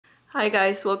Hi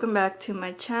guys, welcome back to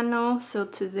my channel. So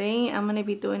today I'm gonna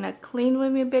be doing a clean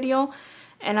with me video,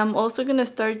 and I'm also gonna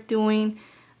start doing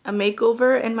a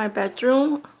makeover in my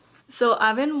bedroom. So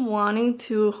I've been wanting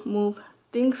to move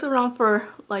things around for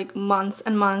like months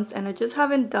and months, and I just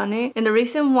haven't done it. And the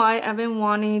reason why I've been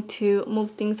wanting to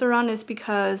move things around is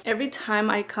because every time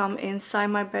I come inside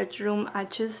my bedroom I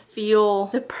just feel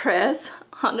depressed.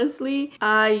 Honestly,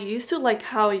 I used to like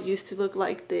how it used to look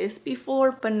like this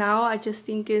before, but now I just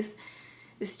think it's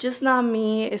just not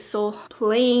me. It's so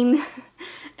plain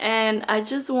and I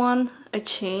just want a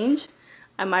change.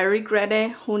 I might regret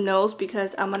it, who knows,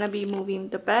 because I'm gonna be moving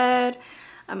the bed,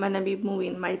 I'm gonna be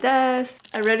moving my desk.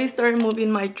 I already started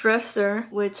moving my dresser,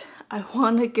 which I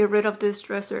want to get rid of this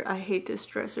dresser. I hate this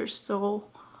dresser so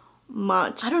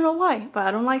much. I don't know why, but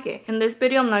I don't like it. In this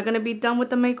video I'm not gonna be done with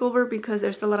the makeover because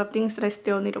there's a lot of things that I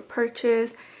still need to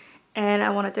purchase and I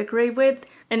want to decorate with.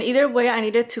 And either way I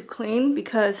needed to clean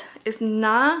because it's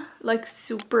not like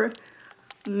super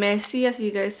messy as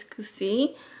you guys could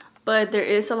see, but there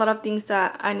is a lot of things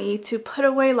that I need to put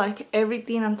away, like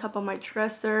everything on top of my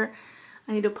dresser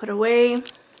I need to put away.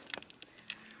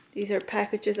 These are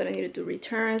packages that I need to do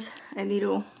returns. I need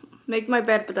to make my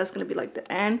bed, but that's gonna be like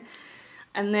the end,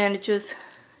 and then just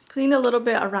clean a little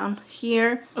bit around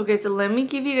here. Okay, so let me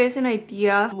give you guys an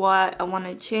idea what I want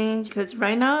to change, because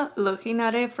right now looking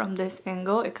at it from this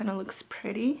angle it kind of looks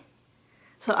pretty,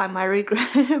 so I might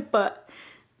regret it, but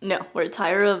no, we're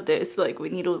tired of this. Like, we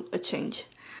need a change.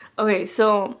 Okay,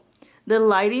 so the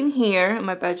lighting here in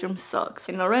my bedroom sucks.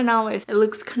 You know, right now it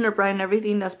looks kind of bright and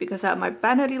everything. That's because I have my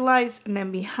vanity lights, and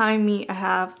then behind me I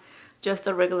have just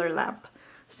a regular lamp.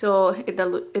 So it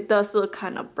does look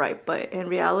kind of bright, but in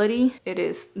reality it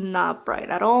is not bright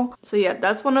at all. So yeah,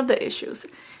 that's one of the issues.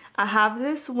 I have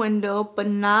this window, but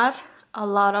not a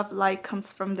lot of light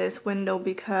comes from this window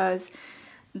because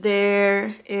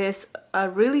there is a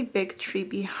really big tree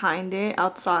behind it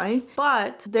outside,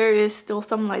 but there is still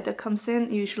some light that comes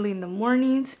in, usually in the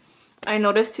mornings. I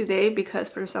noticed today because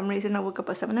for some reason I woke up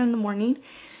at 7 in the morning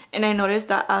and I noticed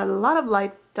that a lot of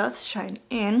light does shine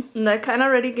in, and that kind of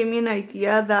already gave me an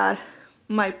idea that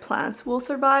my plants will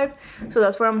survive. So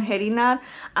that's where I'm heading at.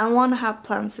 I want to have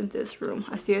plants in this room.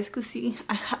 As you guys could see,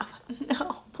 I have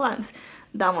no plants.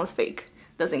 That one's fake,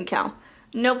 doesn't count.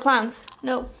 No plants,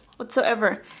 no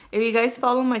whatsoever. If you guys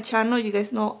follow my channel, you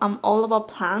guys know I'm all about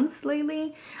plants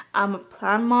lately. I'm a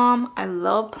plant mom. I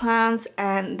love plants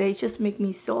and they just make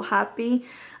me so happy.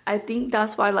 I think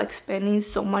that's why I like spending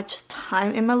so much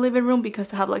time in my living room,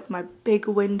 because I have like my big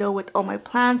window with all my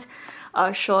plants.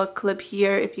 I'll show a clip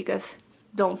here if you guys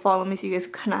don't follow me, so you guys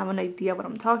kind of have an idea what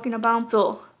I'm talking about.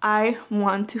 So I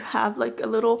want to have like a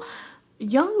little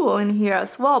jungle in here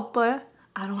as well, but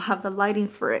I don't have the lighting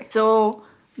for it. So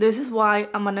this is why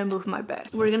I'm gonna move my bed.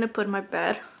 We're gonna put my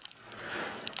bed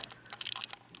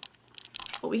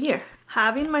over here.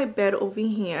 Having my bed over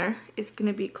here is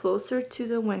gonna be closer to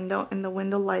the window, and the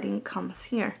window lighting comes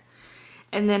here.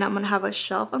 And then I'm gonna have a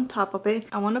shelf on top of it.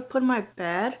 I wanna put my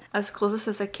bed as close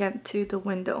as I can to the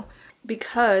window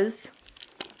because,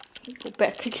 go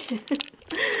back again.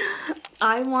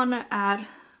 I wanna add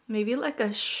maybe like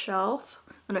a shelf,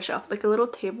 not a shelf, like a little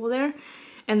table there,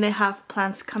 and they have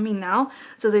plants coming out,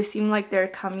 so they seem like they're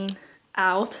coming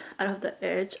out of the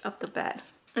edge of the bed.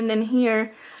 And then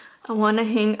here I want to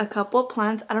hang a couple of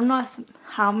plants. I don't know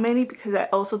how many, because I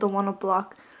also don't want to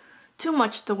block too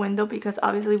much the window, because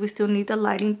obviously we still need the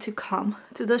lighting to come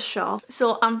to the shelf.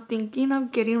 So I'm thinking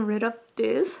of getting rid of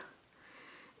this,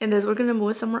 and this we're gonna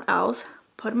move it somewhere else.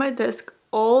 Put my desk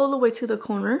all the way to the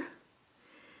corner,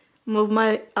 move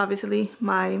my obviously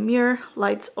my mirror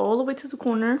lights all the way to the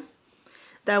corner.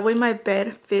 That way my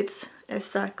bed fits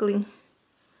exactly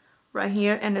right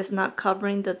here and it's not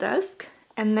covering the desk.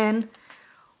 And then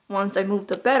once I move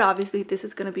the bed, obviously this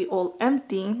is gonna be all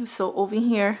empty. So over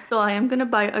here, so I am gonna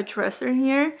buy a dresser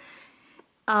here.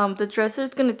 The dresser is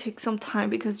gonna take some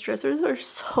time because dressers are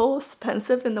so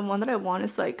expensive, and the one that I want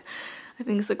is like, I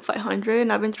think it's like 500,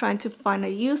 and I've been trying to find a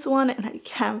used one and I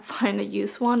can't find a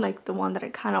used one, like the one that I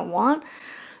kind of want.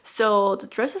 So the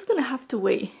dress is gonna have to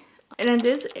wait. And in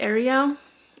this area,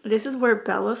 this is where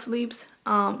Bella sleeps.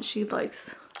 She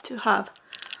likes to have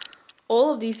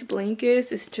all of these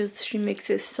blankets. It's just, she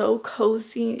makes it so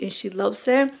cozy and she loves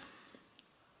it.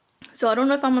 So I don't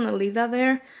know if I'm gonna leave that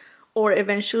there or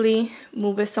eventually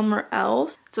move it somewhere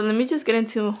else. So let me just get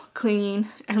into cleaning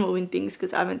and moving things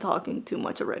because I've been talking too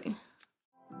much already.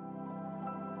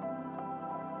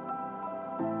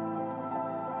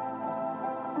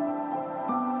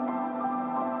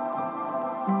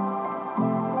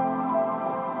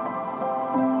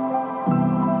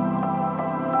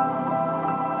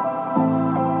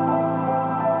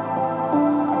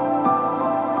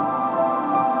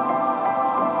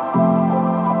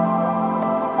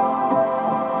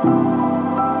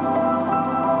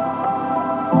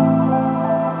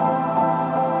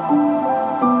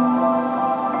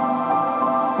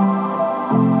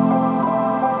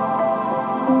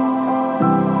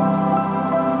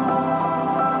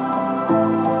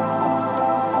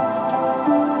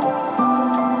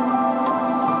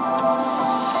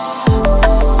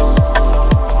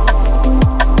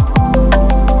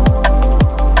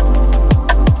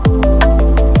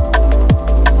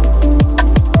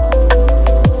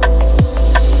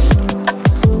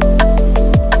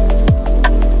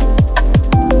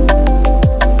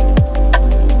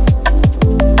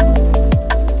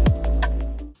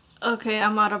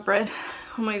 I'm out of bread.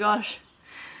 Oh my gosh.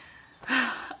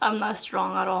 I'm not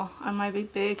strong at all. I might be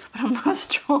big, but I'm not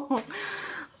strong.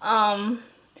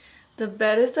 The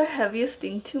bed is the heaviest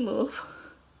thing to move.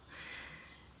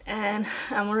 And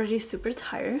I'm already super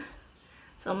tired.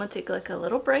 So I'm gonna take like a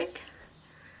little break.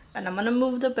 And I'm gonna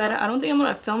move the bed. I don't think I'm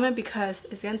gonna film it because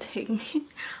it's gonna take me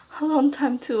a long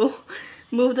time to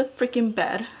move the freaking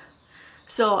bed.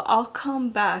 So I'll come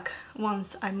back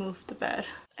once I move the bed.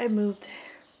 I moved it.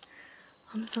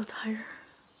 I'm so tired.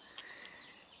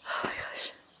 Oh my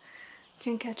gosh.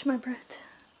 Can't catch my breath.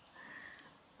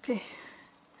 Okay.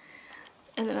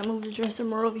 And then I moved the dresser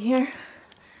more over here.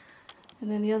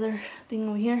 And then the other thing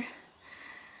over here.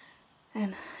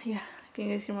 And yeah, can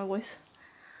you guys hear my voice?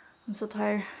 I'm so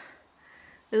tired.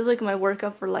 This is like my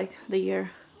workout for like the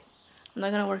year. I'm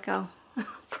not gonna work out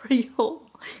for a whole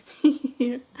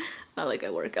year. Not like I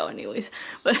work out anyways,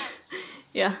 but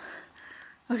yeah.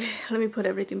 Okay, let me put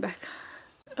everything back.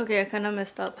 Okay, I kind of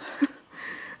messed up.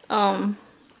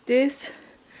 These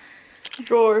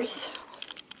drawers,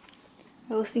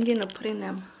 I was thinking of putting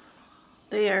them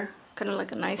there, kind of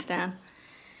like a nightstand,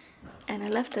 and I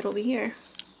left it over here.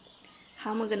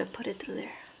 How am I gonna put it through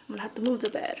there? I'm gonna have to move the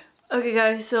bed. Okay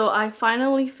guys, so I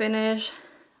finally finished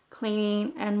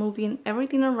cleaning and moving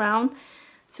everything around.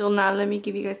 So now let me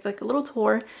give you guys like a little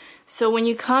tour. So when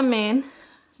you come in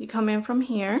from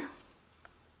here,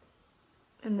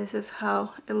 and this is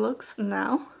how it looks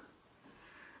now.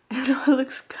 I know it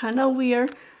looks kind of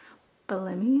weird, but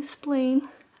let me explain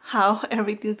how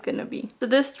everything's gonna be. So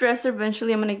this dresser,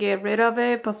 eventually I'm gonna get rid of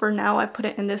it, but for now I put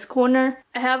it in this corner.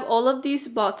 I have all of these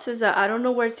boxes that I don't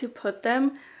know where to put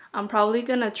them. I'm probably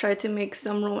gonna try to make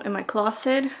some room in my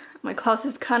closet. My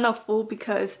closet's kind of full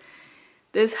because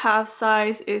this half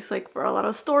size is like for a lot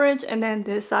of storage, and then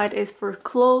this side is for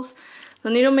clothes. So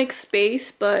I need to make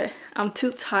space, but I'm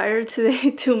too tired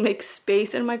today to make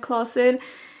space in my closet.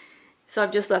 So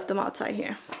I've just left them outside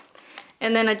here.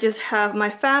 And then I just have my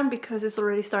fan because it's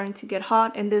already starting to get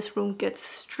hot, and this room gets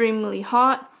extremely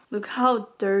hot. Look how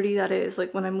dirty that is.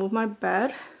 Like when I move my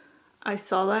bed, I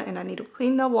saw that and I need to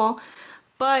clean the wall.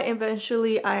 But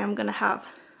eventually I am gonna have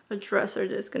a dresser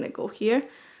that's gonna go here.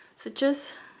 So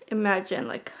just imagine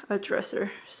like a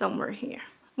dresser somewhere here.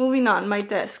 Moving on, my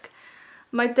desk.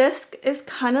 My desk is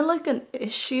kind of like an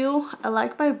issue. I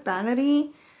like my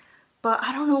vanity, but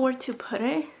I don't know where to put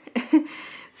it.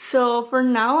 So for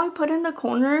now I put it in the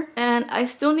corner, and I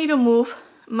still need to move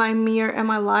my mirror and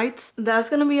my lights. That's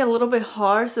gonna be a little bit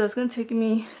hard, so that's gonna take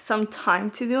me some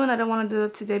time to do, and I don't want to do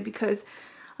it today because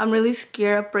I'm really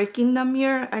scared of breaking the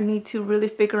mirror. I need to really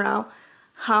figure out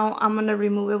how I'm gonna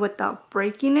remove it without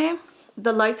breaking it.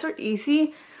 The lights are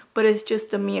easy, but it's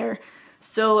just the mirror.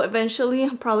 So eventually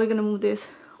I'm probably gonna move this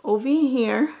over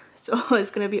here, so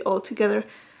it's gonna be all together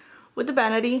with the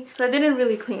vanity. So I didn't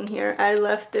really clean here. I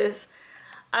left this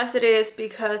as it is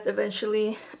because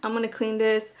eventually I'm gonna clean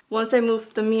this once I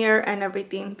move the mirror and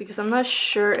everything, because I'm not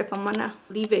sure if I'm gonna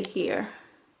leave it here.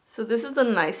 So this is the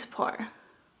nice part.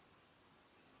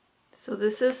 So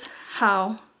this is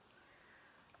how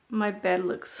my bed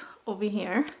looks over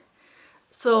here.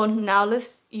 So now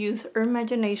let's use our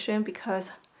imagination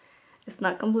because it's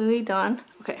not completely done.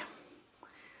 Okay,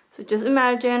 so just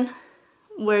imagine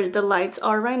where the lights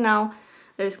are right now.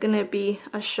 There's gonna be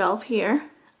a shelf here.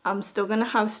 I'm still gonna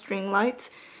have string lights,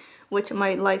 which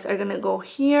my lights are gonna go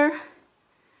here,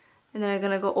 and then I'm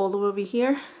gonna go all the way over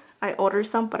here. I ordered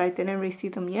some, but I didn't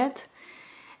receive them yet.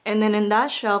 And then in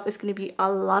that shelf is gonna be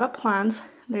a lot of plants.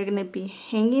 They're gonna be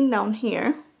hanging down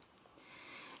here.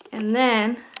 And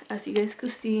then, as you guys could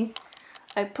see,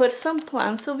 I put some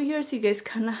plants over here so you guys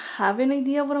kind of have an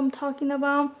idea what I'm talking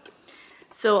about.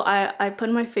 So I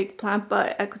put my fake plant,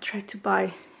 but I could try to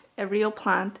buy a real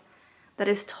plant that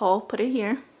is tall, put it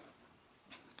here.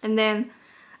 And then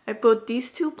I put these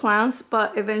two plants,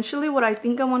 but eventually what I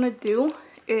think I want to do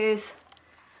is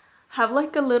have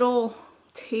like a little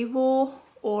table,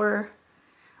 or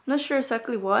I'm not sure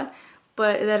exactly what,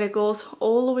 but that it goes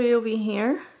all the way over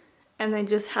here, and then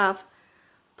just have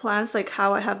plants like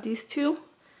how I have these two,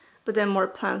 but then more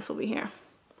plants over here.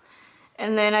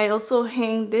 And then I also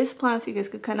hang this plant so you guys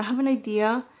could kind of have an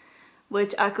idea,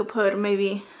 which I could put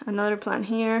maybe another plant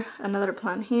here, another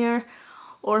plant here,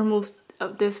 or move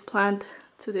this plant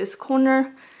to this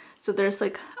corner. So there's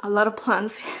like a lot of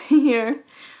plants here,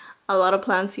 a lot of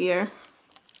plants here.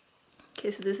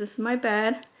 Okay, so this is my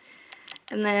bed.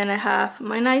 And then I have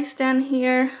my nightstand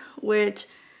here, which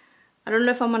I don't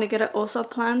know if I'm gonna get also a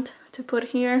plant to put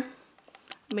here,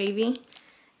 maybe.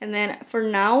 And then for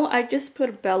now I just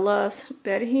put Bella's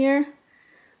bed here,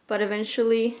 but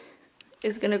eventually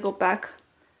it's gonna go back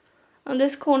on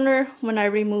this corner when I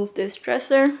remove this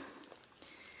dresser.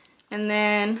 And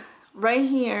then right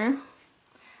here,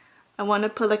 I want to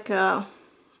put like a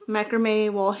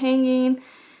macrame wall hanging,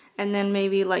 and then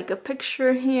maybe like a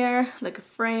picture here, like a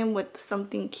frame with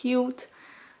something cute,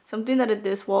 something that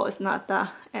this wall is not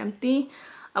that empty.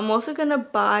 I'm also gonna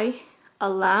buy a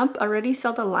lamp. I already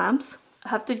saw the lamps. I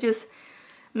have to just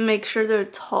make sure they're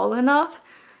tall enough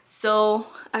so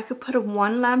I could put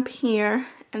one lamp here,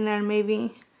 and then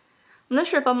maybe, I'm not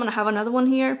sure if I'm gonna have another one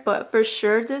here, but for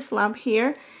sure this lamp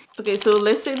here. Okay, so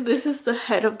let's say this is the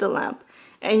head of the lamp,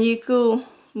 and you could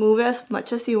move as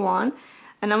much as you want,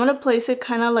 and I'm gonna place it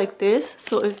kind of like this,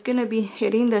 so it's gonna be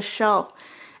hitting the shelf,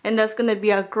 and that's gonna be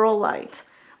a grow light.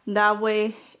 That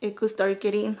way it could start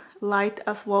getting light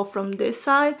as well from this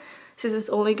side, since it's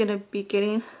only gonna be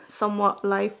getting somewhat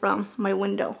light from my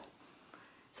window.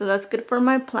 So that's good for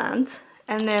my plants.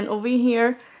 And then over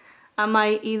here I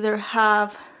might either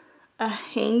have a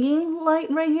hanging light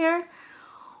right here,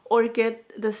 or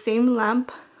get the same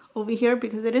lamp over here,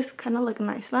 because it is kind of like a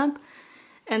nice lamp.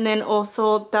 And then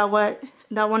also that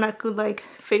one I could like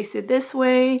face it this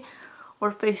way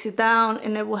or face it down,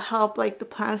 and it will help like the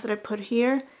plants that I put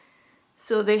here,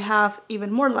 so they have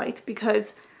even more light,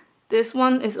 because this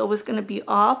one is always going to be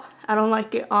off. I don't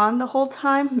like it on the whole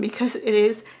time because it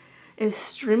is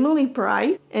extremely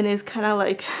bright and it's kind of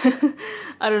like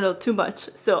I don't know, too much.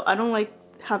 So I don't like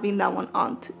having that one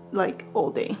on like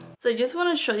all day. So I just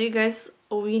want to show you guys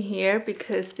over here,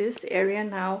 because this area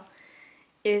now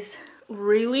is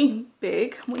really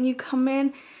big when you come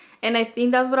in, and I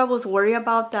think that's what I was worried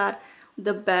about, that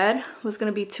the bed was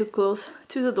gonna be too close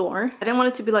to the door. I didn't want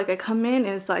it to be like I come in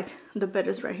and it's like the bed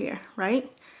is right here,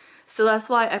 right? So that's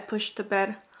why I pushed the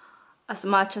bed as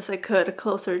much as I could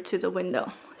closer to the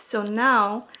window. So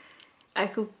now I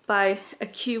could buy a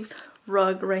cute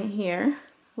rug right here,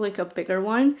 like a bigger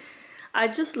one. I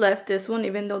just left this one,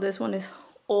 even though this one is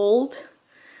old,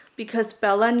 because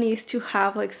Bella needs to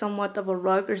have like somewhat of a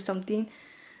rug or something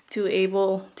to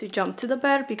able to jump to the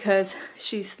bed, because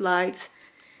she slides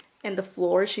in the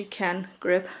floor. She can't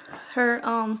grip her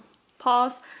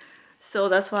paws. So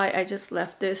that's why I just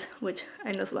left this, which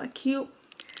I know is not cute,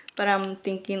 but I'm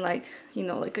thinking like, you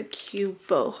know, like a cute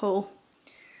boho,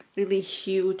 really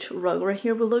huge rug right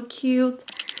here will look cute.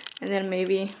 And then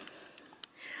maybe,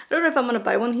 I don't know if I'm gonna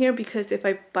buy one here, because if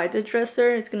I buy the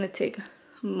dresser, it's gonna take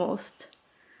most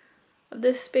of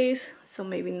this space, so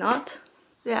maybe not.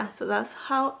 So yeah, so that's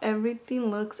how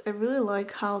everything looks. I really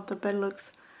like how the bed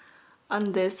looks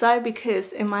on this side,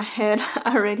 because in my head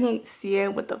I already see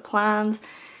it with the plants,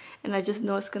 and I just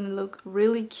know it's gonna look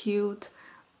really cute.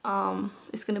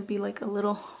 It's gonna be like a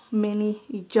little mini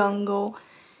jungle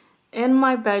in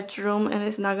my bedroom, and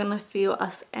it's not gonna feel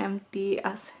as empty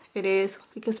as it is,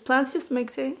 because plants just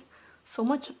makes it so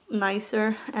much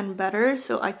nicer and better.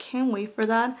 So I can't wait for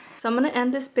that. So I'm gonna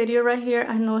end this video right here.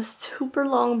 I know it's super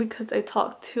long because I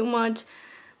talk too much,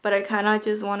 but I kind of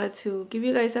just wanted to give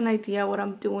you guys an idea what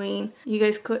I'm doing. You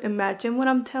guys could imagine what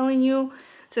I'm telling you,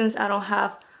 since I don't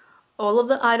have all of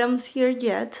the items here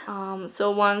yet.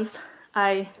 So once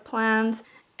I plan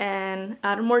and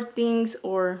add more things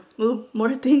or move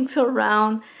more things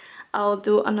around, I'll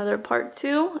do another part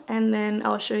 2, and then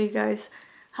I'll show you guys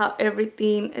how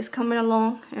everything is coming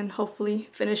along and hopefully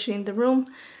finishing the room.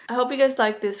 I hope you guys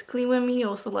like this clean with me,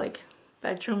 also like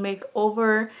bedroom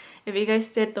makeover. If you guys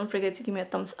did, don't forget to give me a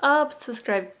thumbs up,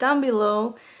 subscribe down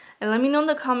below, and let me know in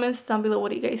the comments down below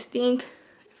what you guys think,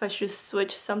 if I should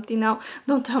switch something out.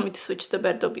 Don't tell me to switch the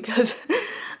bed though, because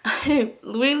I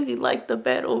really like the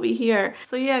bed over here.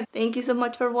 So yeah, thank you so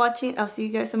much for watching. I'll see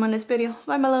you guys in my next video.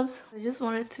 Bye my loves. I just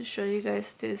wanted to show you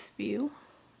guys this view,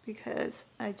 because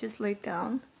I just laid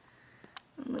down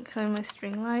and look at my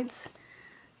string lights,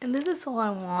 and this is all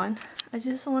I want. I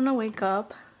just want to wake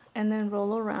up and then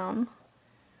roll around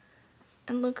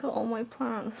and look at all my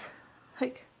plants.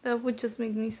 Like, that would just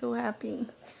make me so happy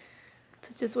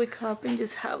to just wake up and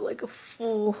just have like a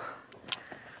full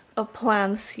of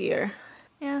plants here.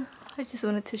 Yeah, I just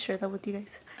wanted to share that with you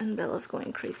guys. And Bella's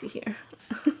going crazy here.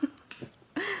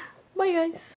 Bye guys.